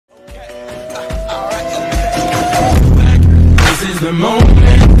the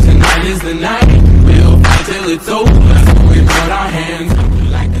moment, tonight is the night. We'll fight till it's over, so we put our hands up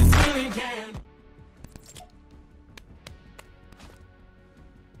like a ceiling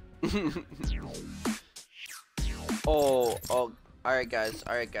can. Oh, alright guys,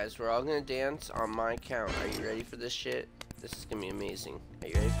 we're all gonna dance on my count. Are you ready for this shit? This is gonna be amazing. Are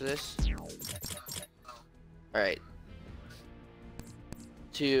you ready for this? Alright.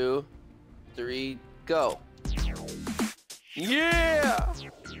 2, 3, go. Yeah!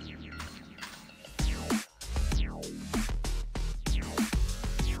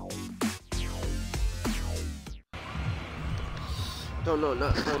 No,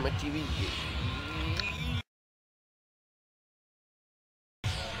 not on my TV.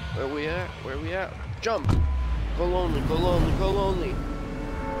 Where we at? Where we at? Jump! Go lonely, go lonely, go lonely.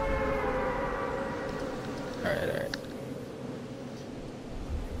 Alright.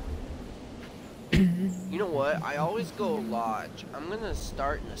 You know what? I always go lodge. I'm gonna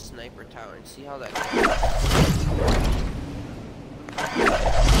start in a sniper tower and see how that goes.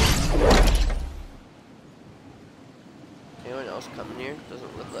 Anyone else coming here?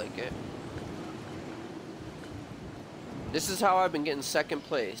 Doesn't look like it. This is how I've been getting second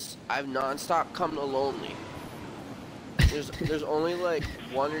place. I've non-stop come to lonely. There's only like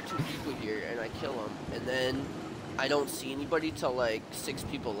 1 or 2 people here, and I kill them, and then I don't see anybody till like 6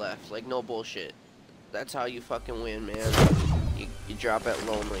 people left. Like, no bullshit. That's how you fucking win, man. You drop at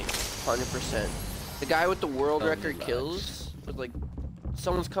lonely, 100%. The guy with the world record kills with like,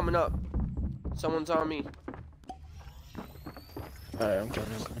 someone's coming up. Someone's on me. Alright, I'm coming.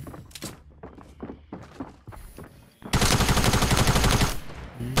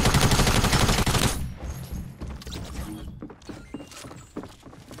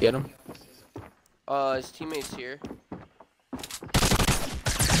 Get him. His teammate's here.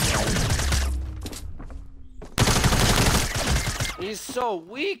 He's so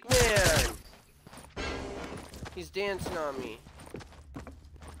weak, man. He's dancing on me.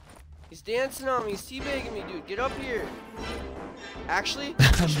 He's dancing on me. He's teabagging me, dude. Get up here. Actually,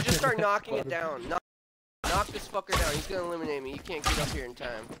 you should just start knocking it down. Knock this fucker down. He's gonna eliminate me. You can't get up here in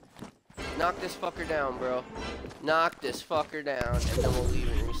time. Knock this fucker down, bro. Knock this fucker down, and then we'll leave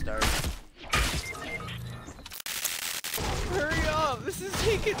and restart. Hurry up! This is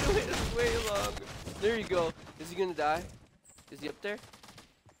taking way long. There you go. Is he gonna die? Is he up there?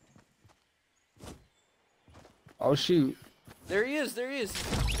 Oh shoot. There he is, there he is.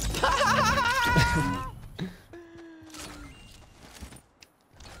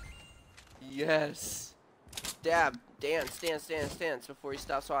 Yes. Dab, dance before he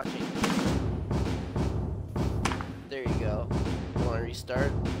stops watching. There you go. Wanna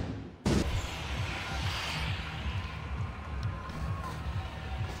restart?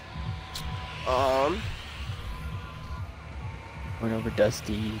 Going over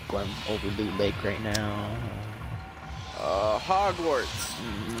Dusty, going over Loot Lake right now. Hogwarts.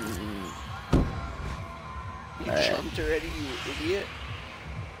 You jumped already, you idiot.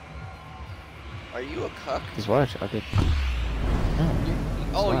 Are you a cuck? Just watch, I'll get... No.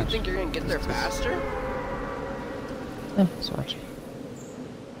 Oh, you think you're gonna get there faster? Yeah, just watch.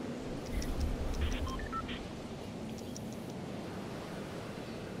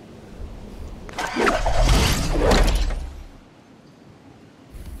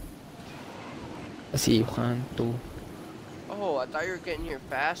 I see you, Juan, too. Oh, I thought you were getting here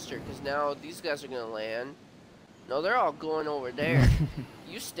faster, because now these guys are gonna land. No, they're all going over there.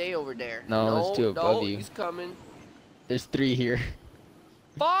 You stay over there. No, there's 2 above you. He's coming. There's 3 here.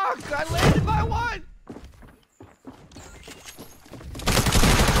 Fuck! I landed by 1!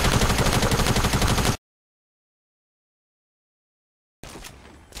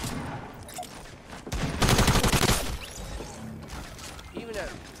 Even at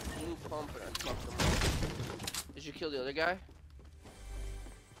blue pump, and I fucked him up. Did you kill the other guy?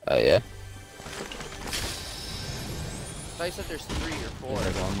 Oh, yeah. I thought you said there's 3 or 4. Yeah,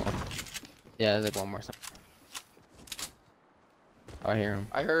 there's 1 more. Yeah, there's 1 more. I hear him.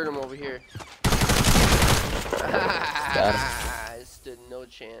 I heard him over here. Got him. I stood no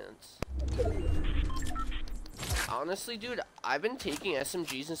chance. Honestly, dude, I've been taking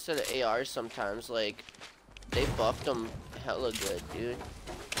SMGs instead of ARs sometimes. Like, they buffed them hella good, dude.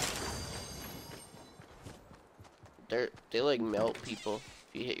 They like melt people.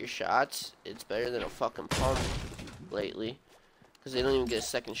 If you hit your shots, it's better than a fucking pump lately. Because they don't even get a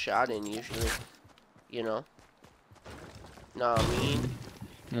second shot in usually. You know? Nah, I mean.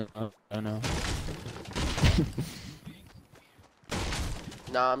 No, I know.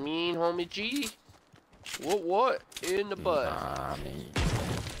 Nah, I mean, homie G. What in the butt? Nah, I mean.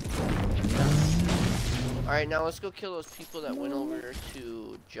 Alright, now let's go kill those people that went over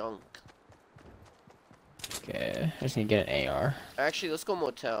to junk. Okay, I just need to get an AR. Actually, let's go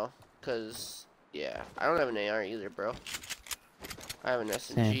motel. Cause, yeah, I don't have an AR either, bro. I have an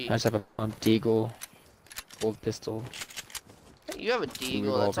SMG. I just have a deagle, gold pistol. You have a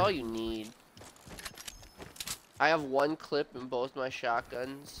deagle, that's all you need. I have 1 clip in both my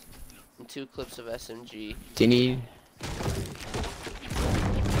shotguns and 2 clips of SMG. Do you need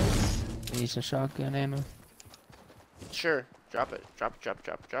some shotgun ammo? Sure, drop it. Drop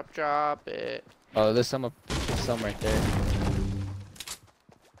it. Oh, there's some right there.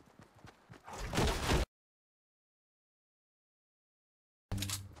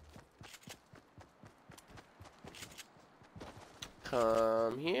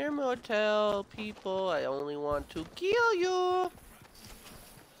 Come here, motel people. I only want to kill you.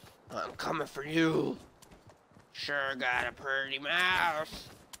 I'm coming for you. Sure got a pretty mouse.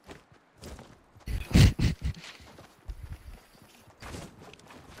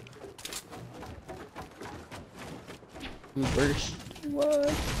 Who burst?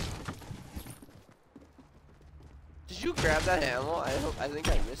 What? Did you grab that ammo? I think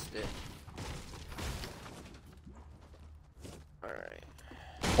I missed it. Alright.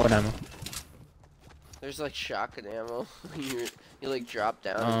 What ammo? There's like shotgun ammo. you like dropped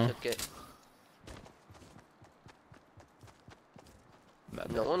down and took it.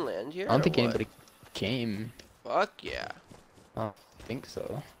 No one landed here? I don't think what? anybody came. Fuck yeah. I don't think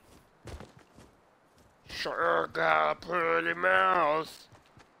so. Sure got a pretty mouse.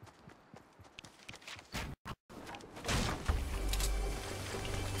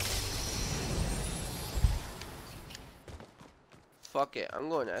 Fuck it, I'm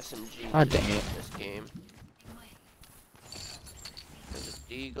going SMG. Ah, dang it. This game. There's a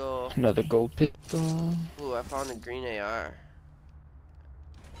deagle. Another gold pistol. Ooh, I found a green AR.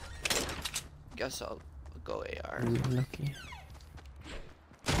 Guess I'll go AR. Ooh, lucky.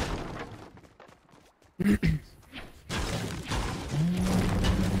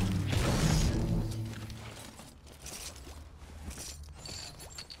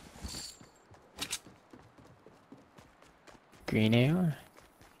 Green AR.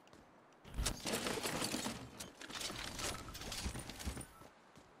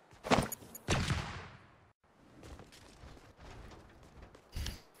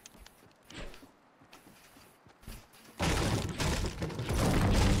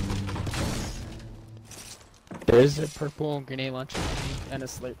 There's a purple grenade launcher and a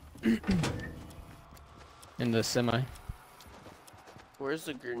slurp in the semi. Where's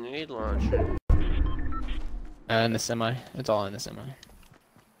the grenade launcher? In the semi. It's all in the semi.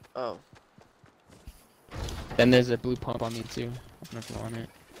 Oh. Then there's a blue pump on me too. I don't know if you want it.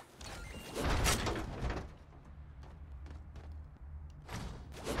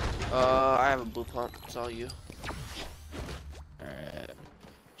 I have a blue pump. It's all you. Alright.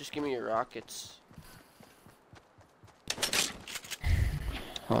 Just give me your rockets.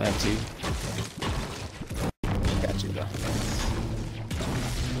 I'll have 2. Got you though.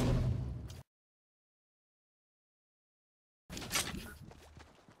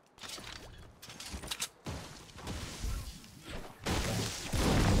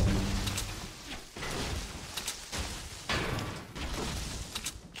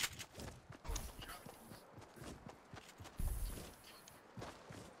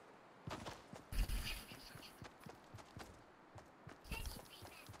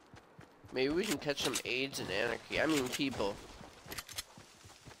 Maybe we can catch some AIDS and anarchy. I mean, people.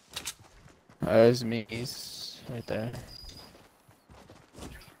 There's Maze right there.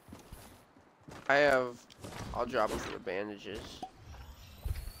 I'll drop it for the bandages.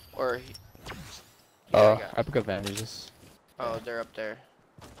 Or. Yeah, Yeah, I pick up bandages. Oh, they're up there.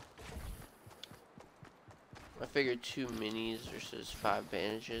 I figured 2 minis versus 5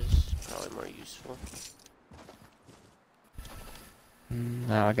 bandages. Probably more useful.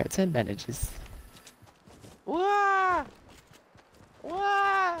 Now I got 10 bandages. Wah!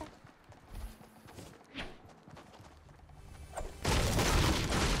 Wah!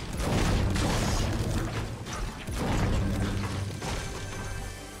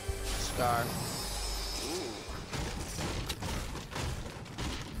 Scar. Ooh.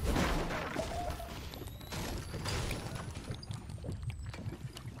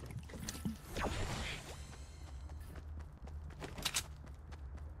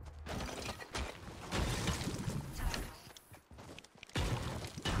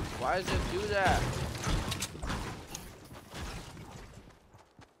 Why does it do that?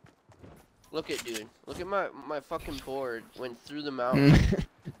 Look at dude. Look at my fucking board. Went through the mountain.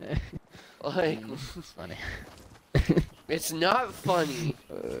 Like It's funny. it's not funny.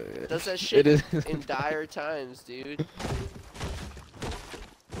 does that shit It is. in dire times, dude.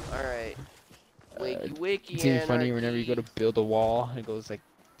 Alright. Wakey, wakey, It's even funny anarchy. whenever you go to build a wall, it goes like,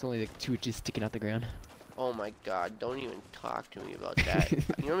 it's only like 2 inches sticking out the ground. Oh my god, don't even talk to me about that. You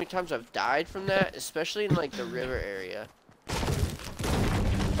know how many times I've died from that? Especially in like the river area.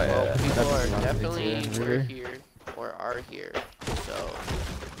 Well, people are definitely were here or are here. So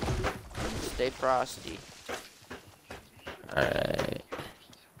stay frosty. Alright.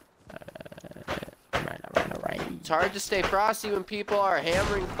 Alright. It's hard to stay frosty when people are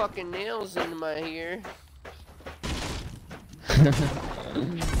hammering fucking nails into my ear.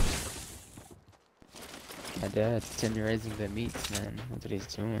 My dad's tenderizing the meats, man. That's what he's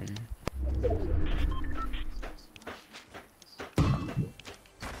doing.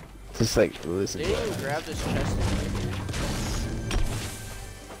 Just like, listen. They didn't even grab this chest.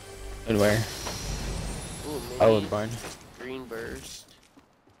 And where? Ooh, Oh, the barn. Green burst.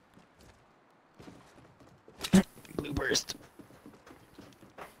 Blue burst.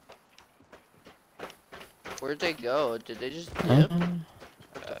 Where'd they go? Did they just dip? What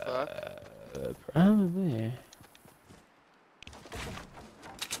the fuck? Probably.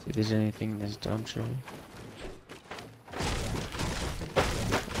 See if there's anything in this dumpster.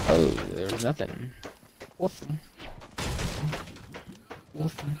 Oh, there's nothing. Awesome.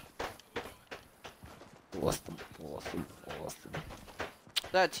 Awesome. Awesome. Awesome. Awesome.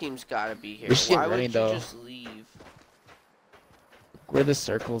 That team's gotta be here. This shit Why would rain, you though. just leave? Where the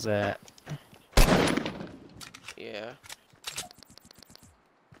circle's at? Yeah.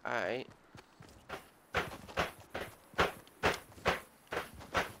 Alright.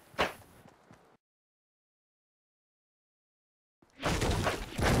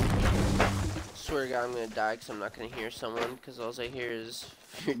 Swear to God, I'm gonna die because I'm not gonna hear someone because all I hear is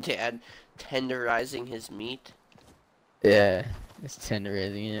your dad tenderizing his meat. Yeah, it's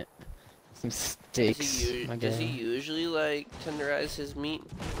tenderizing it. Some steaks. Does he usually like tenderize his meat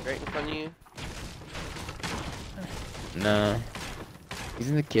right in front of you? No. He's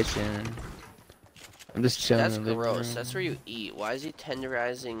in the kitchen. I'm just chilling. That's in the living gross. room. That's where you eat. Why is he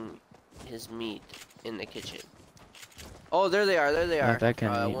tenderizing his meat in the kitchen? Oh, there they are. There they are. Not that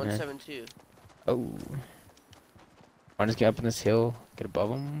kind of meat, man. 172. Oh. Want to just get up on this hill, get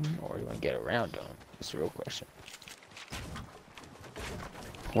above him, or you want to get around him? That's the real question.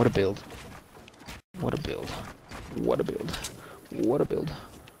 What a build. What a build. What a build. What a build.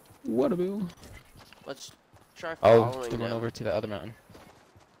 What a build. Let's try Oh, following they're going them. over to the other mountain.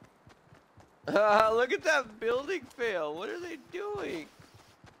 Look at that building fail. What are they doing?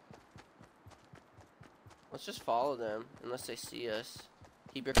 Let's just follow them, unless they see us.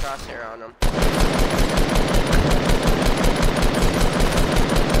 Keep your crosshair on them.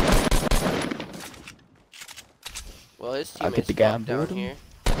 Well, his I'll get teammates the guy on fucked down board. here.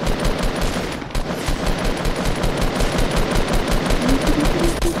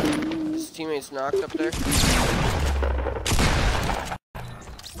 His teammates knocked up there.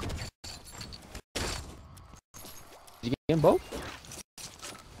 Did you get them both?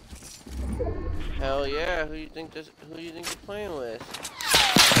 Hell yeah! Who do you think you're playing with?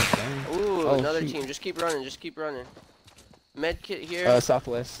 Okay. Ooh, Oh, another shoot. team. Just keep running. Just keep running. Med kit here.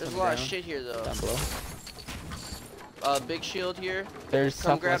 Southwest. There's a on lot the of ground, shit here though. down below. Big shield here. There's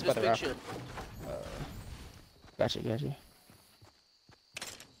Come grab southwest this by the big rock. shield. Gotcha.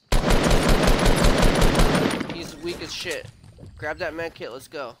 He's weak as shit. Grab that med kit. Let's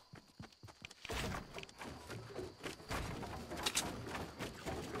go.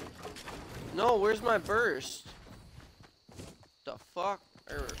 No, where's my burst? The fuck?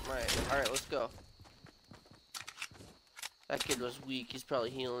 Alright, let's go. That kid was weak. He's probably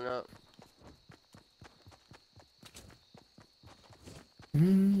healing up.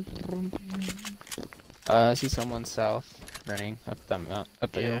 I see someone south running up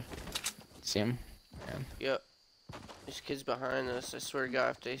the hill. See him? Yeah. Yep. This kid's behind us. I swear to God,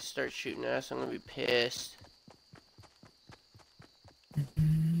 if they start shooting at us, I'm gonna be pissed.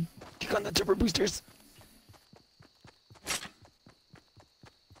 Kick on the turbo boosters.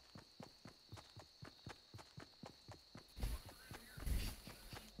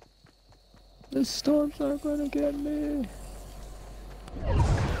 The storms are gonna get me.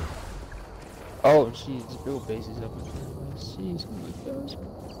 Oh, jeez, real base is up in front of us. Jeez, oh my gosh.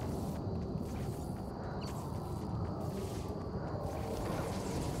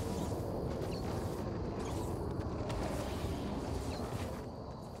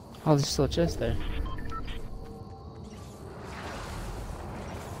 Oh, there's still a chest there.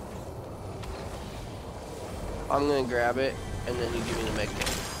 I'm gonna grab it, and then you give me the med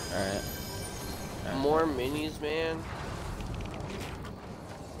kit. Alright. More minis, man.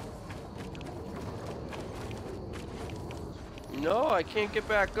 No, I can't get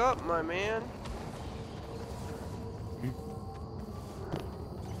back up, my man.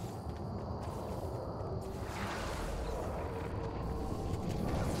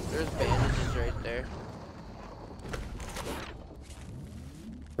 There's bandages right there.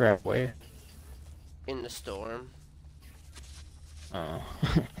 Right where? In the storm. Oh.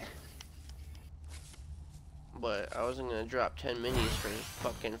 But I wasn't gonna drop 10 minis for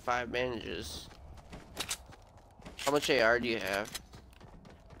fucking 5 bandages. How much AR do you have?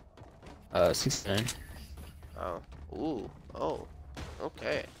 69. Oh. Ooh. Oh.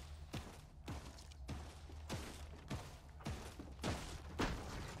 Okay.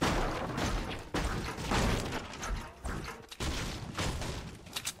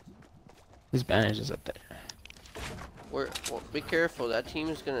 There's bandages up there. Well, be careful. That team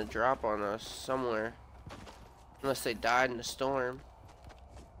is gonna drop on us somewhere. Unless they died in the storm.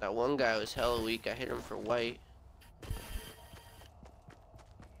 That one guy was hella weak. I hit him for white.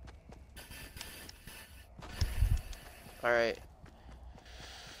 Alright.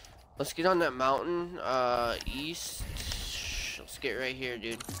 Let's get on that mountain, east. Let's get right here,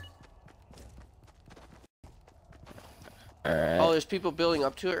 dude. Alright. Oh, there's people building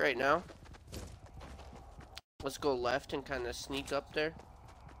up to it right now. Let's go left and kind of sneak up there.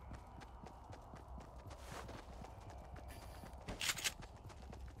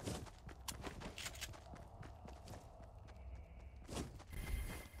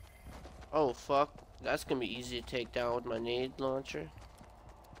 Oh, fuck. That's gonna be easy to take down with my nade launcher.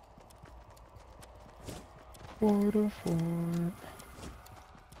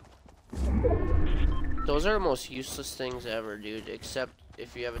 Those are the most useless things ever, dude. Except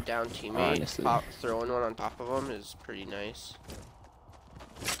if you have a down teammate, Honestly. throwing one on top of them is pretty nice.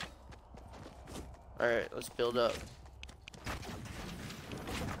 Alright, let's build up.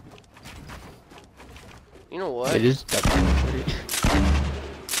 You know what? It is definitely pretty.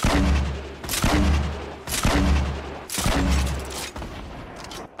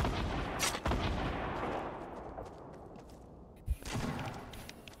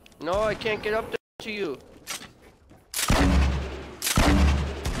 No, I can't get up there to you.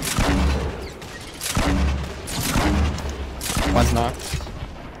 One's knocked.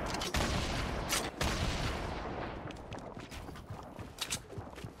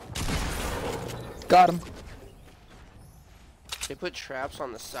 Got him. They put traps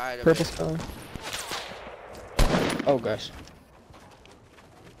on the side of Purple it. scar. Oh gosh.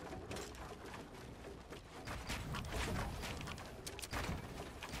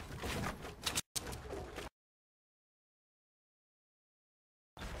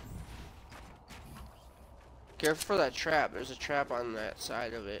 Careful for that trap. There's a trap on that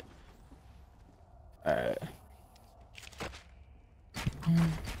side of it. Alright.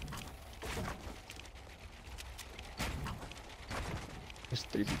 There's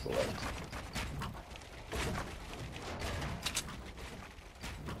 3 people left.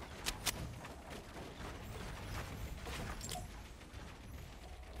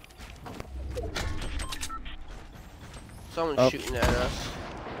 Someone's shooting at us.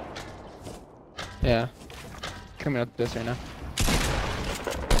 Yeah. Coming up this right now.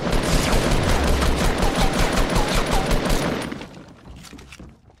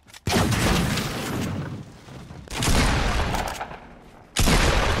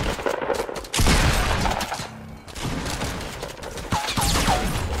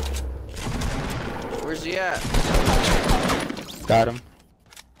 Where's he at? Got him.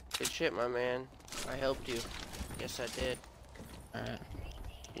 Good shit, my man. I helped you. Yes, I did. Alright.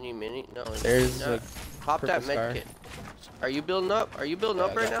 You need mini? No. There's not. like Pop that purple scar. med kit. Are you building up? Are you building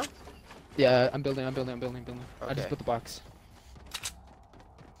up I right got now? Yeah, I'm building. I Okay. just put the box.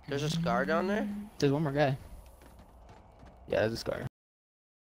 There's a scar down there? There's one more guy. Yeah, there's a scar.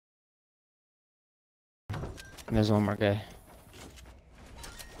 And there's one more guy.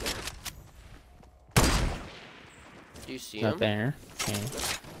 Do you see Not him? there. Okay.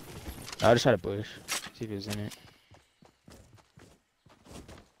 I'll just try to push. See if he was in it.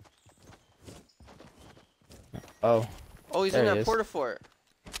 Oh. Oh, he's There in he that is. porta fort.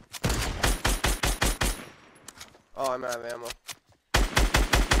 Oh, I'm out of ammo.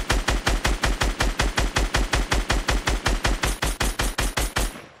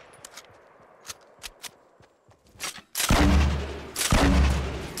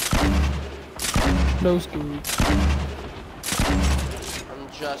 No scoop. I'm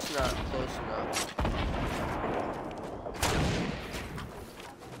just not close enough.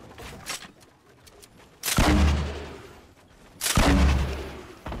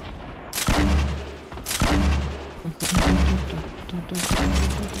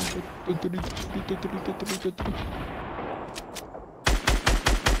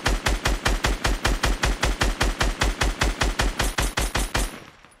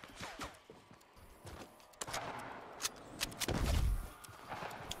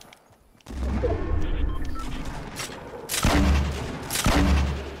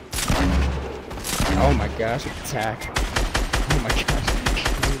 gosh, attack. Oh my gosh.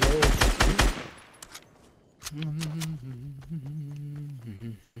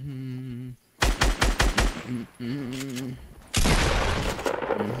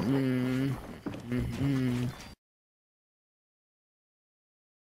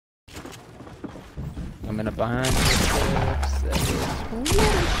 I'm in a behind the steps.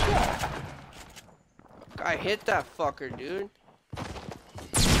 I hit that fucker, dude.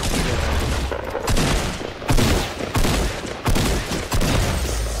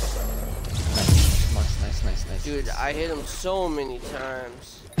 Nice. Dude, I hit him so many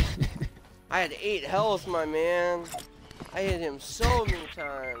times. I had 8 health, my man. I hit him so many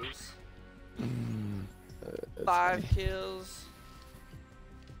times. 5 kills.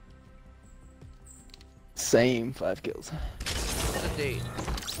 Same 5 kills. To date.